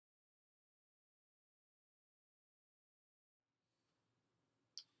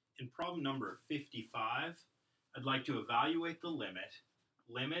In problem number 55, I'd like to evaluate the limit.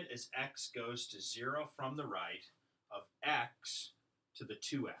 Limit as x goes to 0 from the right of x to the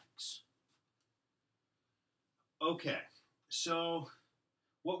 2x. Okay, so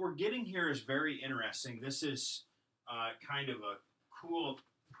what we're getting here is very interesting. This is kind of a cool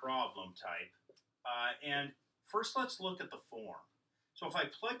problem type. And first let's look at the form. So if I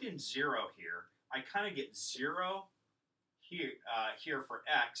plugged in 0 here, I kind of get 0 here for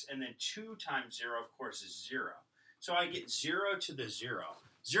x, and then 2 times 0, of course, is 0. So I get 0 to the 0.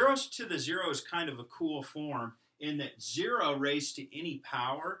 0 to the 0 is kind of a cool form in that 0 raised to any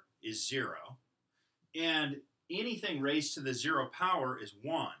power is 0, and anything raised to the 0 power is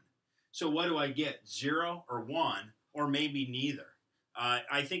 1. So what do I get, 0 or 1, or maybe neither?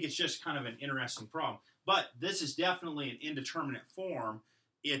 I think it's just kind of an interesting problem. But this is definitely an indeterminate form.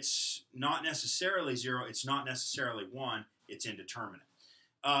 It's not necessarily 0, it's not necessarily 1, it's indeterminate.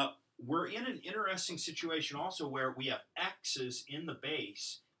 We're in an interesting situation also where we have x's in the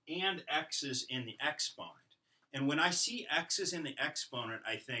base and x's in the exponent. And when I see x's in the exponent,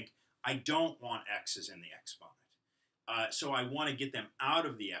 I think, I don't want x's in the exponent. So I want to get them out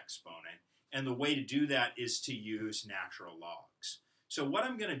of the exponent. And the way to do that is to use natural logs. So what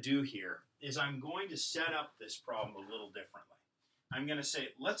I'm going to do here is I'm going to set up this problem a little differently. I'm going to say,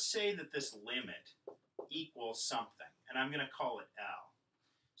 let's say that this limit equals something, and I'm going to call it L.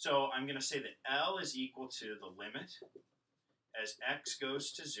 So I'm going to say that L is equal to the limit as x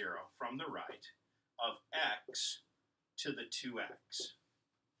goes to 0 from the right of x to the 2x.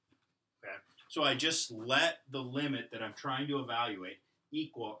 Okay? So I just let the limit that I'm trying to evaluate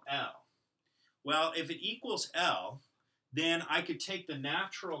equal L. Well, if it equals L, then I could take the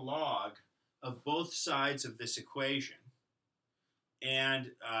natural log of both sides of this equation,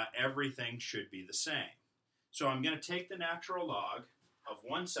 and everything should be the same. So I'm going to take the natural log of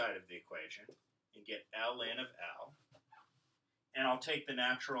one side of the equation and get ln of L, and I'll take the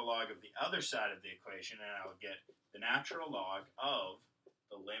natural log of the other side of the equation and I'll get the natural log of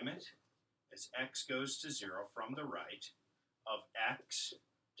the limit as x goes to 0 from the right of x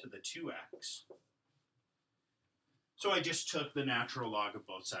to the 2x. So I just took the natural log of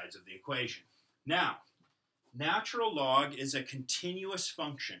both sides of the equation. Now, natural log is a continuous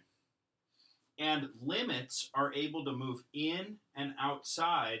function, and limits are able to move in and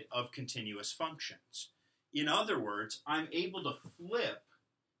outside of continuous functions. In other words, I'm able to flip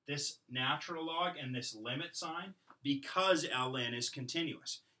this natural log and this limit sign because ln is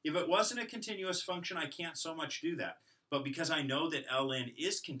continuous. If it wasn't a continuous function, I can't so much do that. But because I know that ln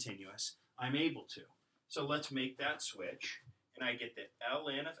is continuous, I'm able to. So let's make that switch, and I get that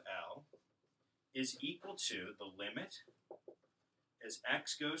ln of L is equal to the limit as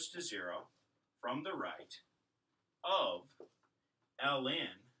x goes to 0 from the right of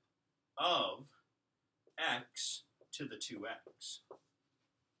ln of x to the 2x.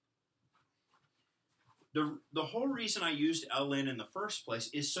 The whole reason I used ln in the first place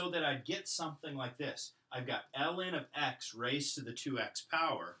is so that I'd get something like this. I've got ln of x raised to the 2x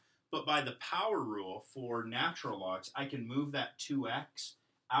power, but by the power rule for natural logs, I can move that 2x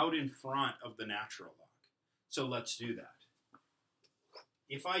out in front of the natural log. So let's do that.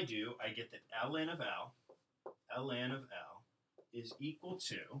 If I do, I get that ln of L is equal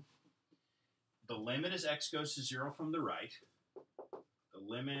to the limit as x goes to 0 from the right, the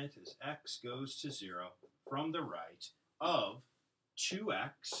limit as x goes to 0 from the right of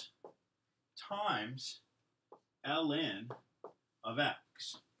 2x times ln of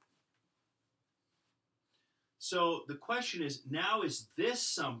x. So the question is, now is this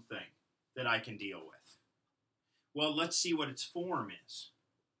something that I can deal with? Well, let's see what its form is.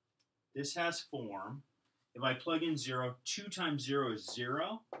 This has form. If I plug in 0, 2 times 0 is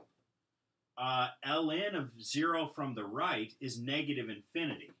 0. Ln of 0 from the right is negative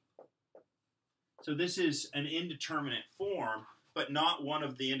infinity. So this is an indeterminate form, but not one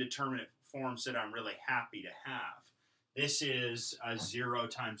of the indeterminate forms that I'm really happy to have. This is 0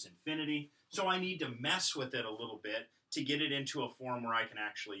 times infinity, so I need to mess with it a little bit to get it into a form where I can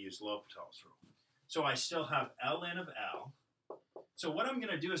actually use L'Hopital's rule. So I still have ln of L. So what I'm going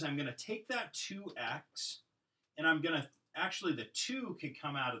to do is I'm going to take that 2x, and I'm going to, actually the 2 could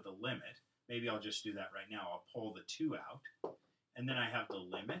come out of the limit. Maybe I'll just do that right now. I'll pull the 2 out, and then I have the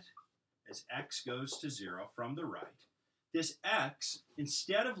limit as x goes to 0 from the right. This x,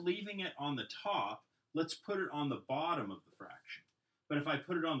 instead of leaving it on the top, let's put it on the bottom of the fraction. But if I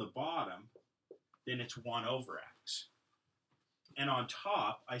put it on the bottom, then it's 1 over x. And on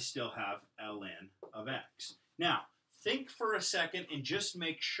top, I still have ln of x. Now, think for a second and just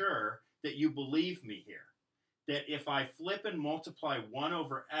make sure that you believe me here. that if I flip and multiply 1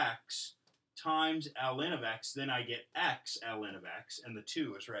 over x times ln of x, then I get x ln of x, and the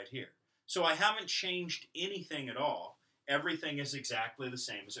 2 is right here. So I haven't changed anything at all. Everything is exactly the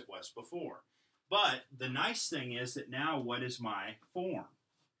same as it was before. But the nice thing is that now what is my form?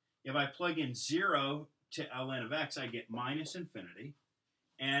 If I plug in 0 to ln of x, I get minus infinity.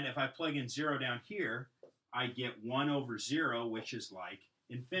 And if I plug in 0 down here, I get 1 over 0, which is like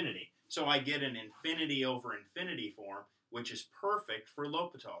infinity. So I get an infinity over infinity form, which is perfect for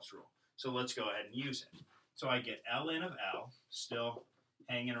L'Hopital's rule. So let's go ahead and use it. So I get ln of L, still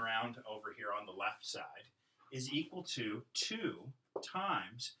hanging around over here on the left side, is equal to 2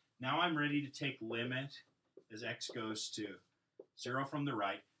 times, now I'm ready to take limit as x goes to 0 from the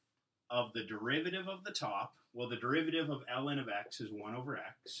right, of the derivative of the top. Well, the derivative of ln of x is 1 over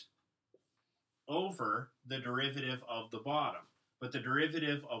x, over the derivative of the bottom. But the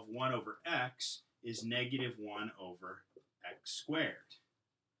derivative of 1 over x is negative 1 over x squared.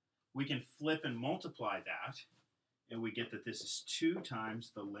 We can flip and multiply that, and we get that this is 2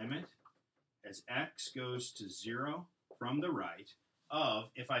 times the limit as x goes to 0 from the right of,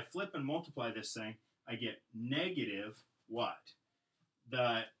 if I flip and multiply this thing, I get negative what?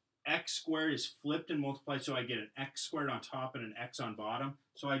 The x squared is flipped and multiplied, so I get an x squared on top and an x on bottom.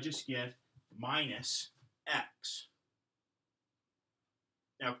 So I just get minus x.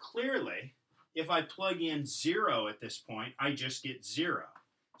 Now clearly, if I plug in 0 at this point, I just get 0.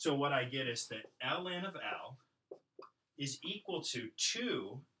 So what I get is that ln of L is equal to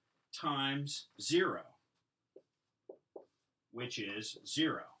 2 times 0, which is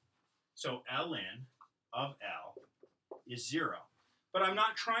 0. So ln of L is 0. But I'm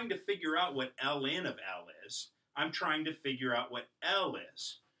not trying to figure out what ln of L is. I'm trying to figure out what L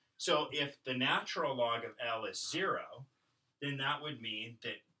is. So if the natural log of L is 0, then that would mean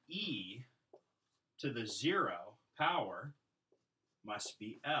that e to the 0 power must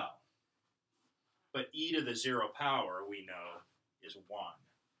be L. But e to the 0 power, we know, is 1.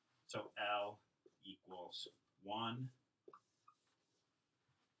 So L equals 1, and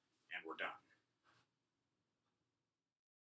we're done.